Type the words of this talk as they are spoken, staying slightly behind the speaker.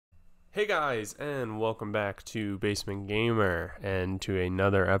Hey guys, and welcome back to Basement Gamer and to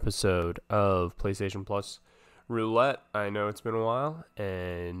another episode of PlayStation Plus Roulette. I know it's been a while,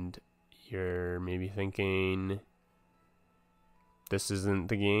 and you're maybe thinking this isn't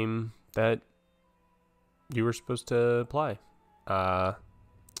the game that you were supposed to play.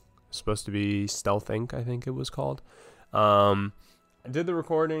 Supposed to be Stealth Inc., I think it was called. I did the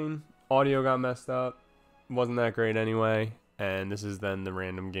recording, audio got messed up, wasn't that great anyway. And this is then the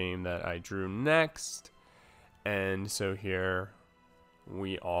random game that I drew next. And so here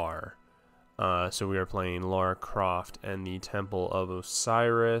we are. So we are playing Lara Croft and the Temple of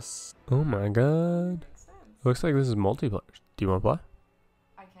Osiris. Oh my god. Looks like this is multiplayer. Do you want to play?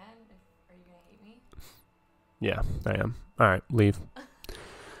 I can. Are you gonna hate me? Yeah, I am. Alright, leave.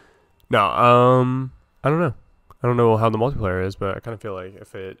 No, I don't know. I don't know how the multiplayer is, but I kind of feel like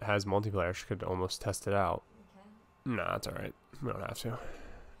if it has multiplayer, I could almost test it out. No, that's alright. We don't have to.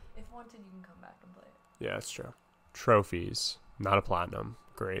 If wanted, you can come back and play it. Yeah, that's true. Trophies. Not a platinum.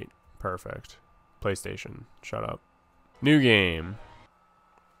 Great. Perfect. PlayStation. Shut up. New game.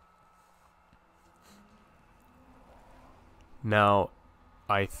 Now,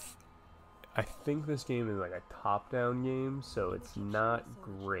 I think this game is like a top-down game, so it's not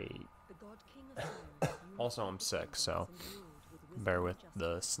great. Also, I'm sick, so bear with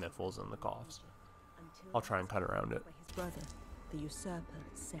the sniffles and the coughs. I'll try and cut around it. His brother, the usurper,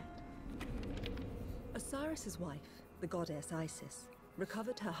 Set. Osiris's wife, the goddess Isis,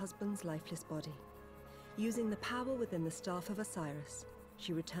 recovered her husband's lifeless body. Using the power within the staff of Osiris,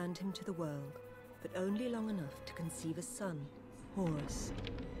 she returned him to the world, but only long enough to conceive a son, Horus.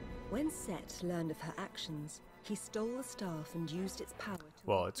 When Set learned of her actions, he stole the staff and used its power to...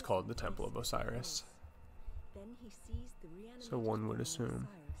 Well, it's called the Temple of Osiris. Then he seized the reanimated So one would body of assume.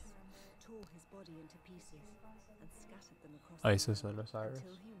 Osiris, tore his body into pieces, and scattered them across Isis the and world Osiris.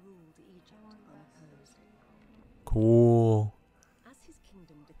 until he ruled Egypt unopposed. Cool. As his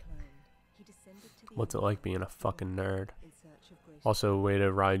kingdom declined, he descended to the What's it like being a fucking nerd? in search of gracious Also, way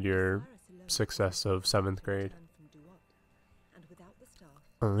to ride your Osiris alone success of 7th grade. returned from Duat, and without the staff,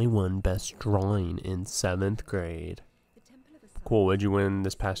 I won best drawing in 7th grade. the Temple of Osiris Cool, what'd you win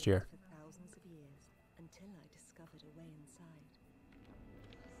this past year? for thousands of years, until I discovered a way inside.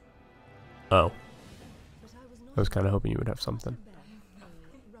 Oh, But I was not I was kind of hoping you would have something.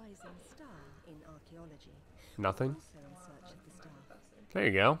 a rising star in archaeology, Nothing? also in search of the staff. There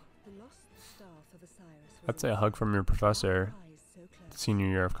you go. The lost staff of Osiris was I'd say a hug from your professor eyes so close. senior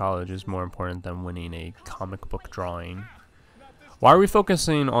year of college is more important than winning a comic book drawing. Why are we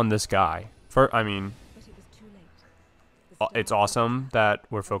focusing on this guy? But it was too late. The It's staff awesome that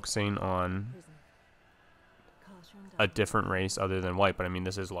we're focusing on prison. Carter and a I different race other than white, but I mean,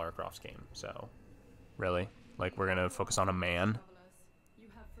 this is Lara Croft's game, so really? Like, we're gonna focus on a man? You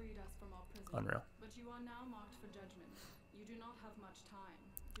have freed us from our prison, Unreal. but you are now marked for judgment. You do not have much time.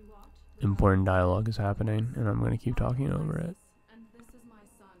 Do what? Important dialogue is happening, and I'm gonna keep talking over it. And this is my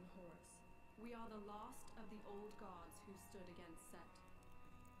son, Horus. We are the last of the old gods who stood against Set.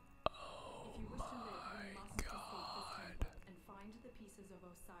 If you wish to live, you must escape this temple and find the pieces of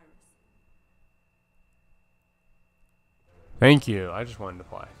Osiris. Thank you. I just wanted to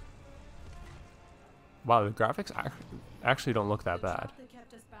play. Wow, the graphics actually don't look that The bad. trap that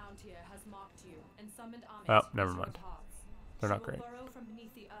kept us bound here has mocked you and summoned armies Oh, into never your mind. hearts. They're She not will great. burrow from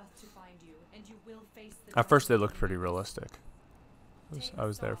beneath the earth to find you, and you will face the At first, they destiny looked of pretty your realistic. Take I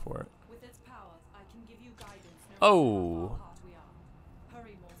was the there staff. for it. With its powers, I can give you guidance no Oh. matter how far apart we are.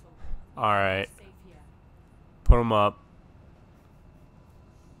 Hurry, mortal. We are Alright, safe here. put them up.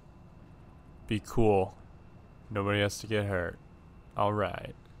 Be cool. Nobody has to get hurt.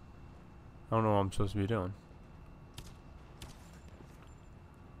 Alright. I don't know what I'm supposed to be doing.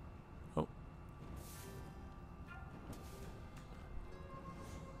 Oh.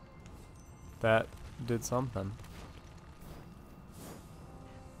 That did something.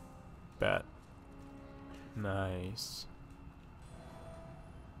 Bet. Nice.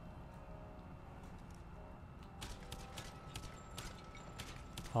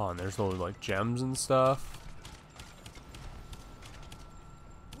 Oh, and there's little like gems and stuff.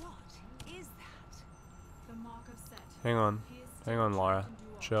 What is that? The mark of Set. Hang on. He is Hang still on, Lara. trapped in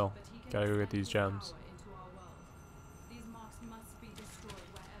Duat, Chill. but he can Gotta go get extend these his gems. power into our world. These marks must be destroyed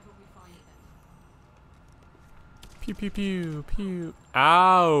wherever we find them. Pew pew pew pew.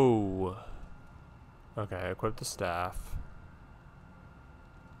 Ow! Okay, equip the staff.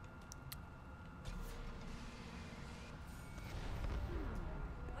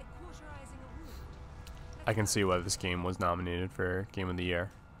 Like cauterizing a wound. I can see why this game was nominated for Game of the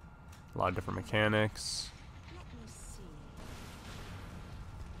Year. A lot of different mechanics. Let me see.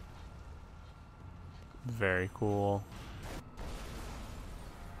 Very cool.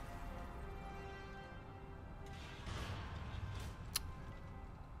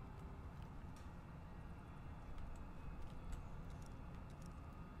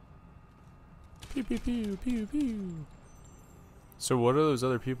 Pew pew pew pew pew. So what do those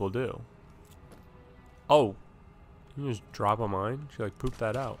other people do? Oh, you just drop a mine? She like pooped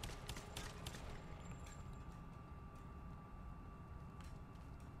that out.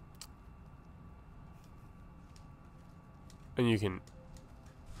 And you can...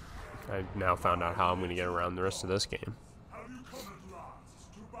 I now found out how I'm going to get around the rest of this game.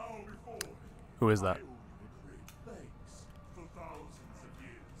 Who is that?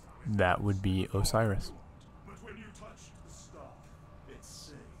 That would be Osiris.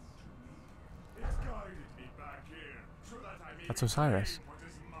 That's Osiris.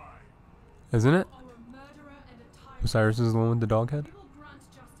 Isn't it? Osiris is the one with the dog head?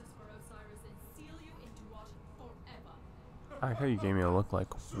 I like how you gave me a look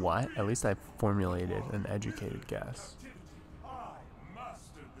like, what? At least I formulated an educated guess. I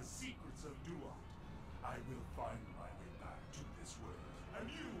mastered the secrets of Dua. I will find my way back to this world. And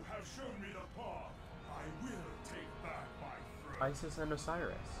you have shown me the path. I will take back my throne. Isis and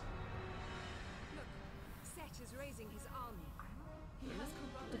Osiris. Look, Set is raising his army. He has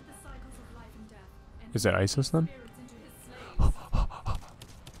corrupted the cycles of life and death. And Is that Isis then? spirits into his slaves.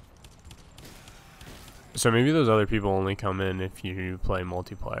 So maybe those other people only come in if you play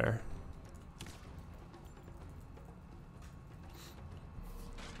multiplayer.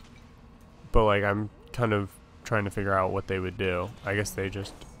 But like I'm kind of trying to figure out what they would do. I guess they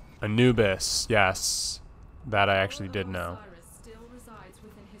just... Anubis, yes. That I actually did know. Osiris still resides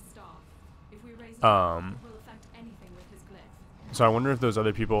within his staff. If we raise it, it will affect anything with his glyph. So I wonder if those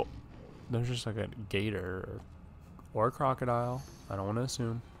other people... There's just like a gator or a crocodile. I don't want to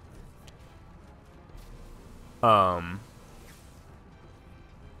assume. I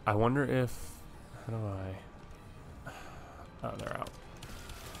wonder if... How do I... Oh, they're out.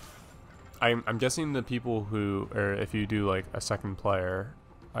 I'm guessing the people who... Or if you do, like, a second player,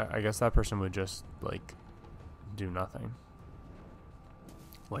 I guess that person would just, like, do nothing.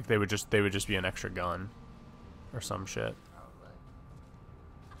 Like, they would just be an extra gun. Or some shit.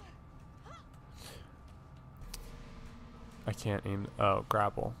 I can't aim... Oh,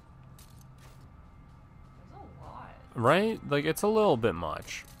 grapple. Right? Like, it's a little bit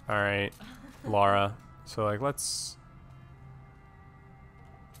much. Alright, Lara. So, like, let's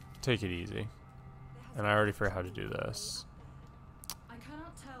take it easy. And I already forgot how to do this. I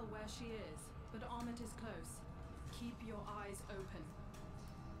cannot tell where she is, but Amit is close. Keep your eyes open.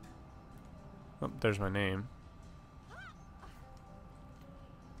 Oh, there's my name.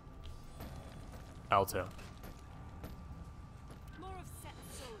 Alto. More of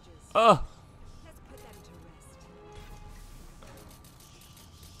Set's soldiers. Oh! Let's put them to rest.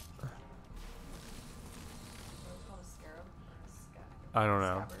 What's called a scarab? I don't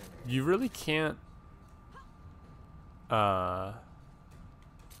know. You really can't... I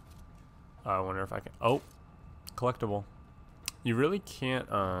wonder if I can... Oh! Collectible. You really can't,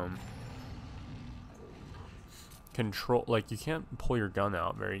 control... Like, you can't pull your gun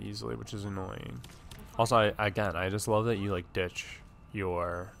out very easily, which is annoying. Also, I just love that you, like, ditch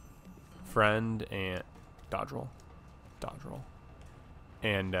your friend and... Dodge roll. Dodge roll.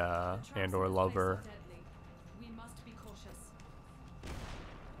 And or lover. We must be cautious.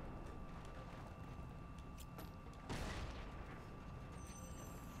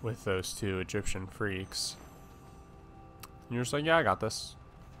 With those two Egyptian freaks. And you're just like, yeah, I got this.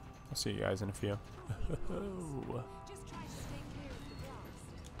 I'll see you guys in a few. Just try to stay clear of the blast.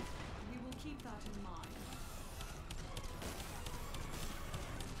 We will keep that in mind.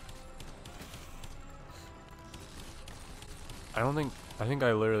 I think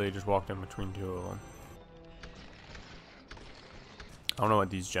I literally just walked in between two of them. I don't know what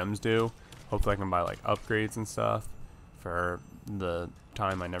these gems do. Hopefully I can buy like upgrades and stuff for the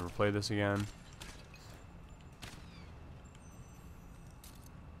time I never play this again.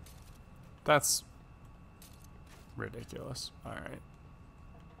 That's ridiculous. Alright.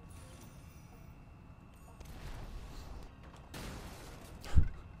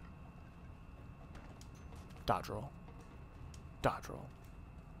 Dodge roll. Dodge roll.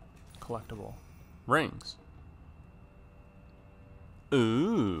 Collectible. Rings.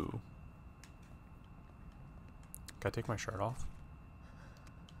 Ooh. Can I take my shirt off?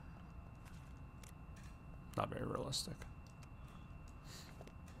 Not very realistic.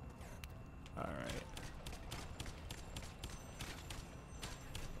 Alright.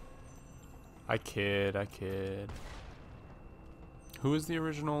 I kid. Who is the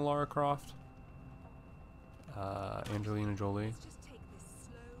original Lara Croft? Angelina Jolie, Let's just take this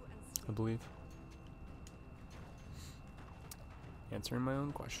slow and I sweet. believe. Answering my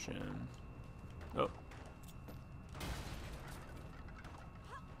own question. Oh.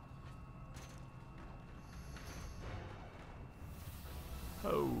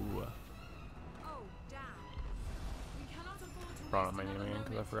 Oh. Oh, damn. We cannot afford to Brought up waste my name another again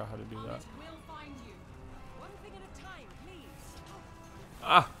because I moment. forgot how to do that. Osiris will find you. One thing at a time, please.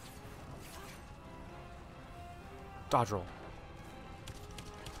 Ah! Dodge roll.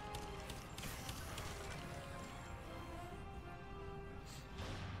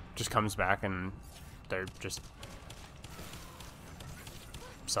 Just comes back and they're just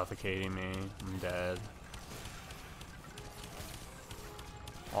suffocating me. I'm dead.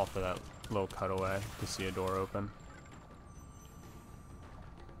 All for that little cutaway to see a door open.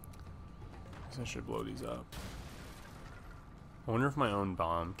 Guess I should blow these up. I wonder if my own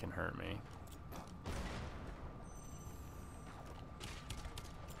bomb can hurt me.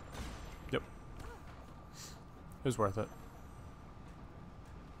 Yep. It was worth it.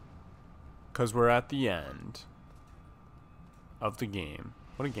 Because we're at the end of the game.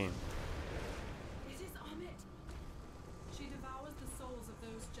 What a game. It is Amit. She devours the souls of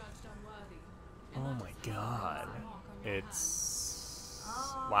those judged unworthy. Oh my god. It's...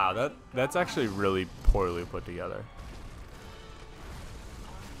 Wow, that's actually really poorly put together.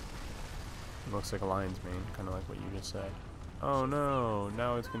 It looks like a lion's mane, kind of like what you just said. Oh no,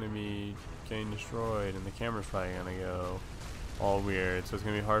 now it's going to be getting destroyed and the camera's probably going to go all weird, so it's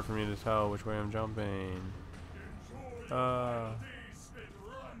going to be hard for me to tell which way I'm jumping. Oh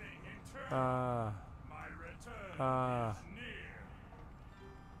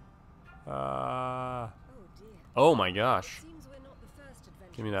dear. Oh my gosh. Seems we're not the first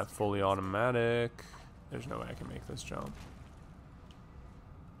adventurers. Give me that fully automatic. There's no way I can make this jump.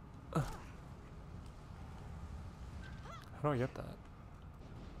 How do I get that?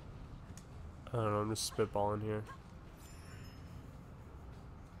 I don't know, I'm just spitballing here.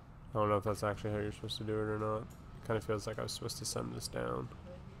 I don't know if that's actually how you're supposed to do it or not. It kind of feels like I was supposed to send this down.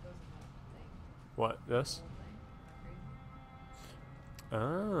 What? This?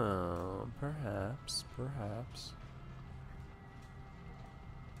 Oh, perhaps, perhaps.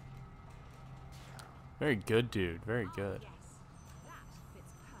 Very good, dude. Very good. Yes, that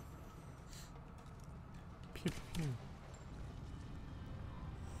fits perfectly. Pew pew.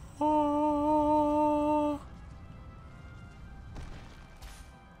 Oh.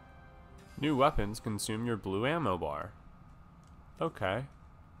 New weapons consume your blue ammo bar. Okay.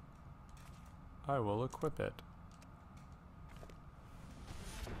 I will equip it.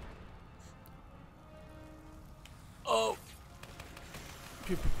 Oh.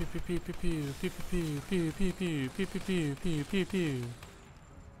 Pew pew pew pew pew pew pew pew pew pew pew pew pew pew pew pew pew.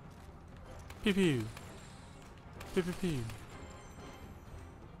 Pew pew. Pew pew pew.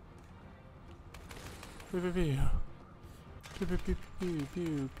 Pew pew pew. Pew pew pew pew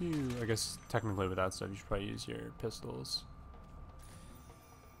pew pew. I guess technically with that stuff you should probably use your pistols.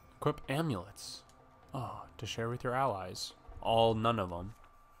 Equip amulets. Oh, to share with your allies. None of them.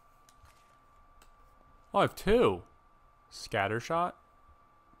 Oh, I have two. Scattershot.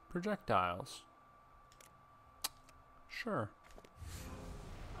 Projectiles. Sure.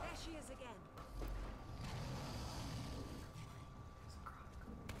 There she is again.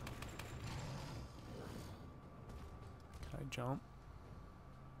 Can I jump?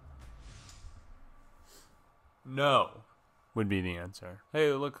 No. Would be the answer.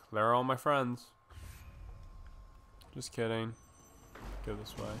 Hey, look, they're all my friends. Just kidding. Go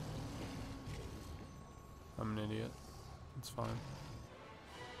this way. I'm an idiot. It's fine.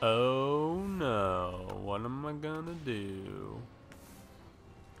 Oh no. What am I gonna do?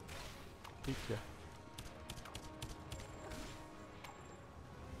 Peek ya.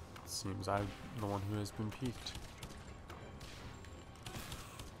 Seems I'm the one who has been peeked.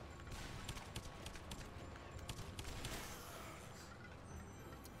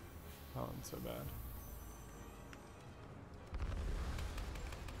 Oh, it's so bad.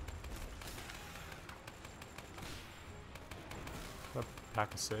 A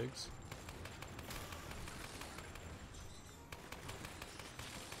pack of cigs.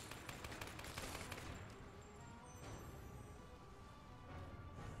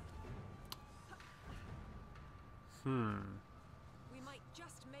 We might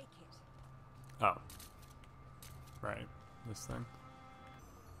just make it. Oh. Right. This thing.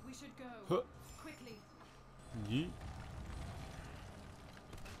 We should go. Huh. Quickly. Yeet.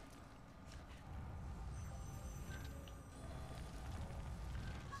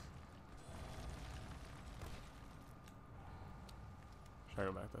 Should I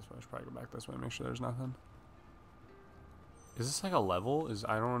go back this way? I should probably go back this way and make sure there's nothing. Is this like a level?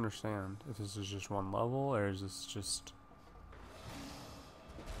 I don't understand if this is just one level or is this just...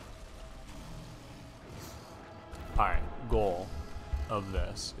 Alright, goal of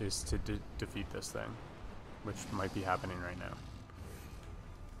this is to defeat this thing, which might be happening right now.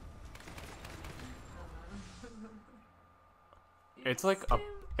 It's like a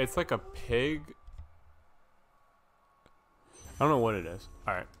pig. I don't know what it is.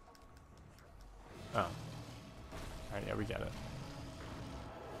 Alright. Oh. Alright, yeah, we get it.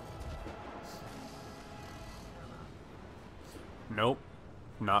 Nope.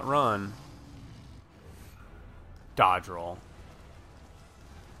 Not run. Dodge roll.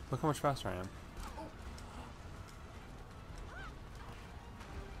 Look how much faster I am.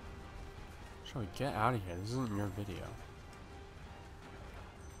 Shall we get out of here? This isn't your video.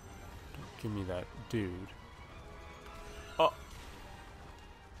 Don't give me that dude. Oh.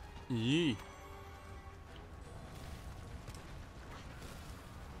 Yee.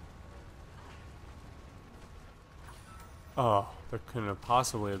 Oh, there couldn't have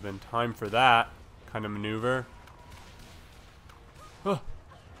possibly have been time for that kind of maneuver. Ah.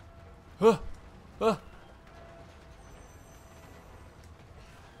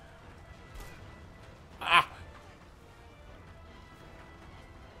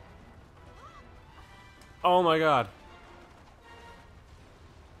 Oh my god.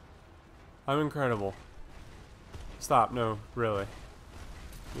 I'm incredible. Stop, no, really.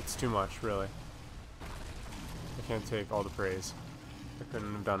 It's too much, really. I can't take all the praise. I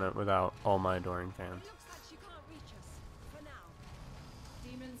couldn't have done it without all my adoring fans. Looks like she can't reach us. For now.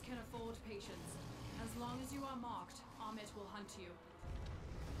 Demons can afford patience. As long as you are marked, Amit will hunt you.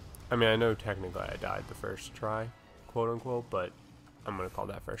 I mean, I know technically I died the first try, quote unquote, but I'm gonna call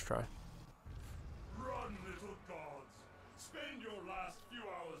that first try. Run, little gods. Spend your last few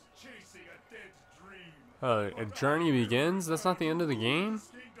hours chasing a dead dream. Oh, a journey begins? That's not the end of the game?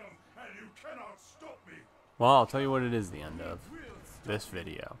 Kingdom, and you cannot stop me. Well, I'll tell you what it is the end of this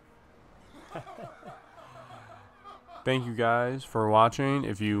video. Thank you guys for watching.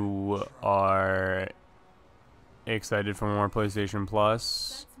 If you are excited for more PlayStation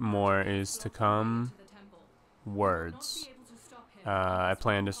Plus, more is to come. Words. I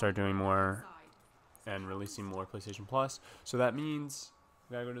plan to start doing more and releasing more PlayStation Plus. So that means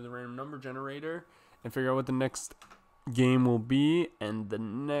we gotta go to the random number generator and figure out what the next game will be. And the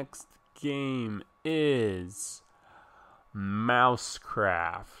next game is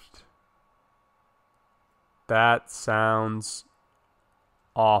Mousecraft. That sounds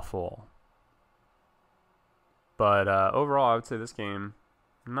awful. But overall, I would say this game,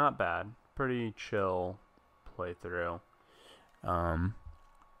 not bad. Pretty chill playthrough. I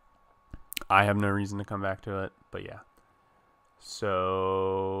have no reason to come back to it, but yeah.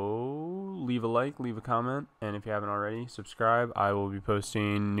 So leave a like, leave a comment, and if you haven't already, subscribe. I will be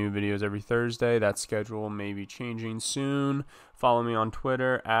posting new videos every Thursday. That schedule may be changing soon. Follow me on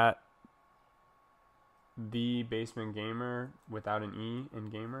Twitter at The Basement Gamer without an E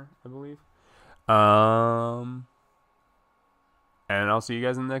in gamer, I believe. And I'll see you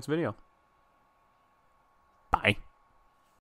guys in the next video.